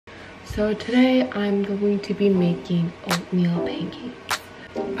So today I'm going to be making oatmeal pancakes.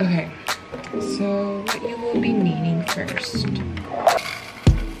 Okay, so what you will be needing first.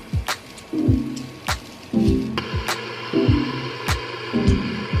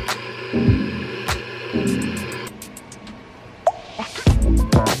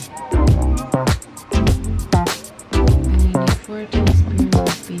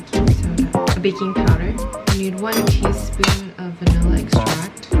 Baking powder. You need 1 teaspoon of vanilla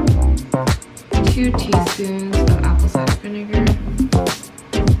extract, 2 teaspoons of apple cider vinegar,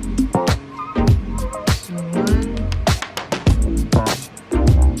 so 1,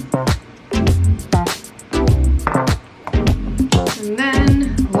 and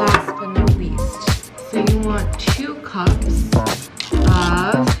then last but not least, so you want 2 cups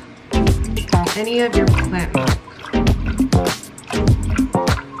of any of your plant milk.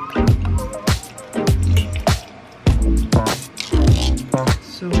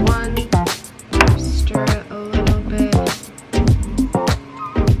 So 1, stir it a little bit.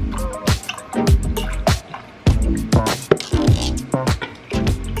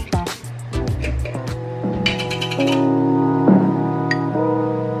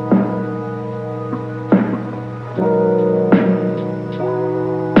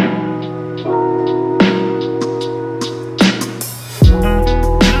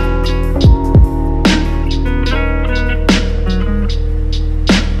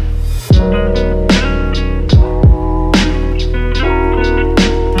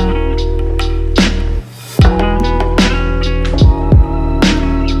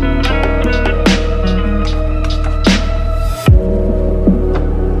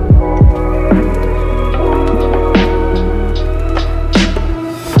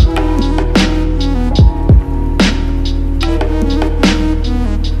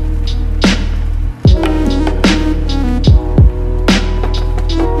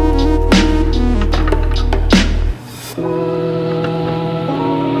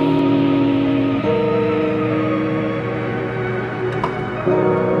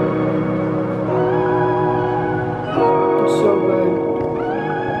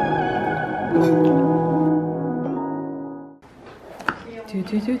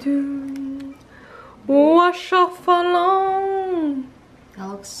 Washafalang. That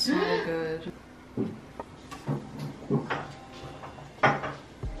looks so good.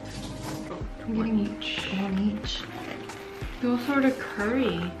 One each. Those sort of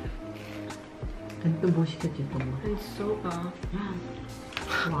curry. And 또 뭐 시켰지 또 뭐? And soba.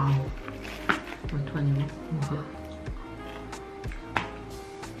 와우. 어떡하냐? 뭐야?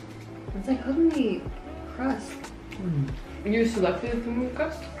 It's like honey crust. You selected the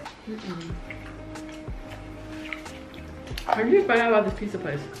crust? How did you find out about this pizza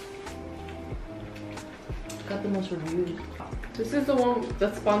place? Got the most reviews. This is the one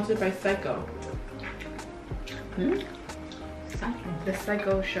that's sponsored by Psycho. Psycho? The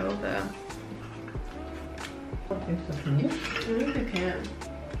Psycho show, the... Can you? I think you can.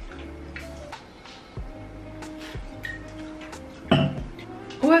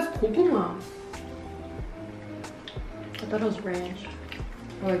 Oh, it has 고구마. I thought it was ranch.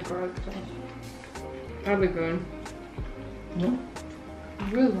 Or like garlic sauce. That'd be good. No?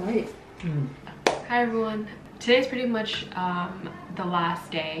 It's really light. Hi everyone. Today's pretty much the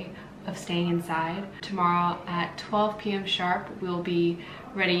last day of staying inside. Tomorrow at 12 p.m. sharp, we'll be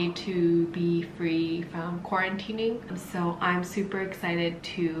ready to be free from quarantining. So I'm super excited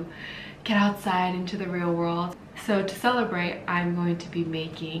to get outside into the real world. So to celebrate, I'm going to be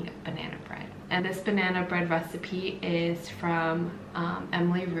making banana bread. And this banana bread recipe is from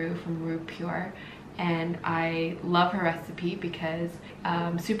Emily Rue from ryupure. And I love her recipe because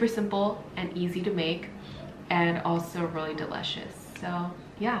super simple and easy to make and also really delicious. So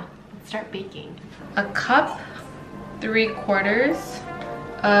yeah, let's start baking. A cup 3/4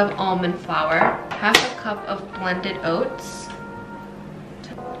 of almond flour, 1/2 cup of blended oats,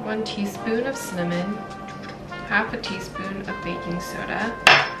 1 teaspoon of cinnamon, 1/2 teaspoon of baking soda,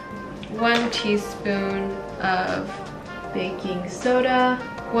 1 teaspoon of baking soda,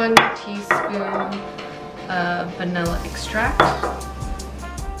 1 teaspoon of vanilla extract,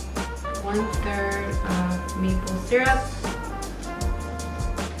 1/3 of maple syrup,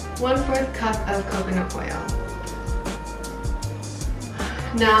 1/4 cup of coconut oil.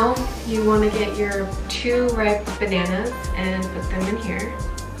 Now you want to get your 2 ripe bananas and put them in here.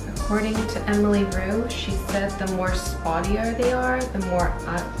 According to Emily Rue, she said the more spottier they are, the more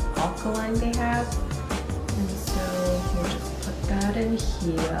alkaline they have. And so you just put that in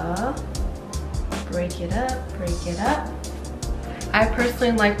here. Break it up, break it up. I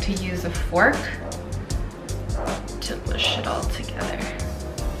personally like to use a fork to mush it all together.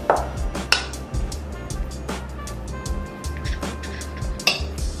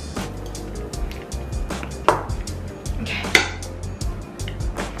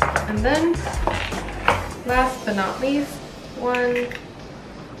 And then last but not least, 1,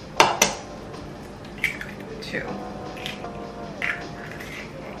 2.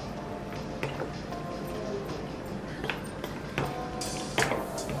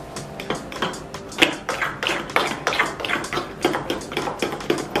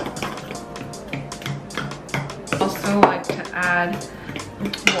 Also like to add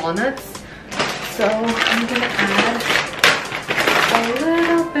walnuts, so I'm gonna add a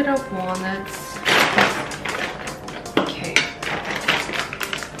little bit of walnuts. Okay.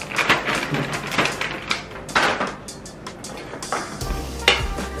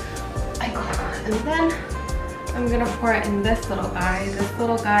 And then I'm gonna pour it in this little guy. This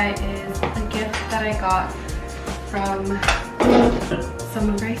little guy is a gift that I got from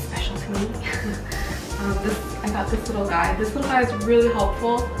someone very special to me. I got this little guy. This little guy is really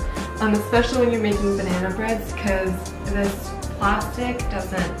helpful, especially when you're making banana breads, because this plastic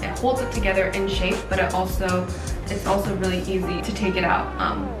it holds it together in shape, but it's also really easy to take it out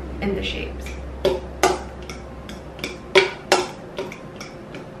in the shapes.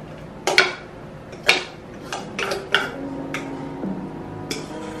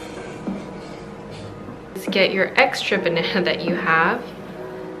 Get your extra banana that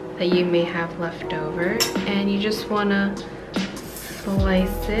you may have left over, and you just want to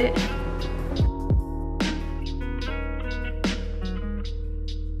slice it.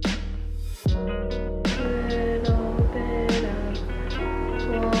 Little bit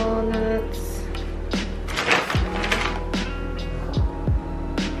of walnuts.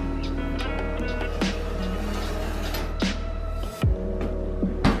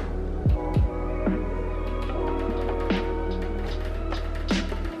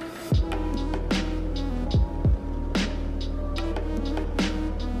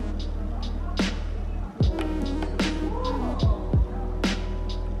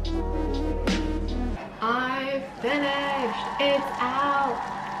 Finished! It's out!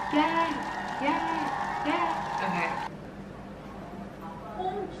 Yay! Yay! Yay! Okay.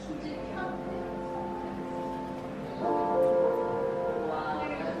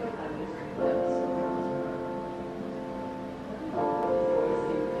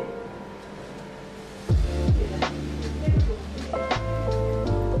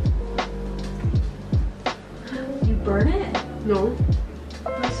 You burn it? No.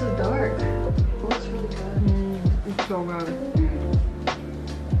 It's so dark. Oh, it's really good. It's so good.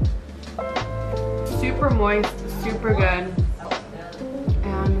 Super moist, super good.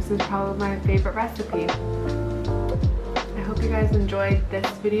 And this is probably my favorite recipe. I hope you guys enjoyed this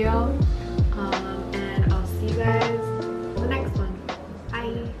video. And I'll see you guys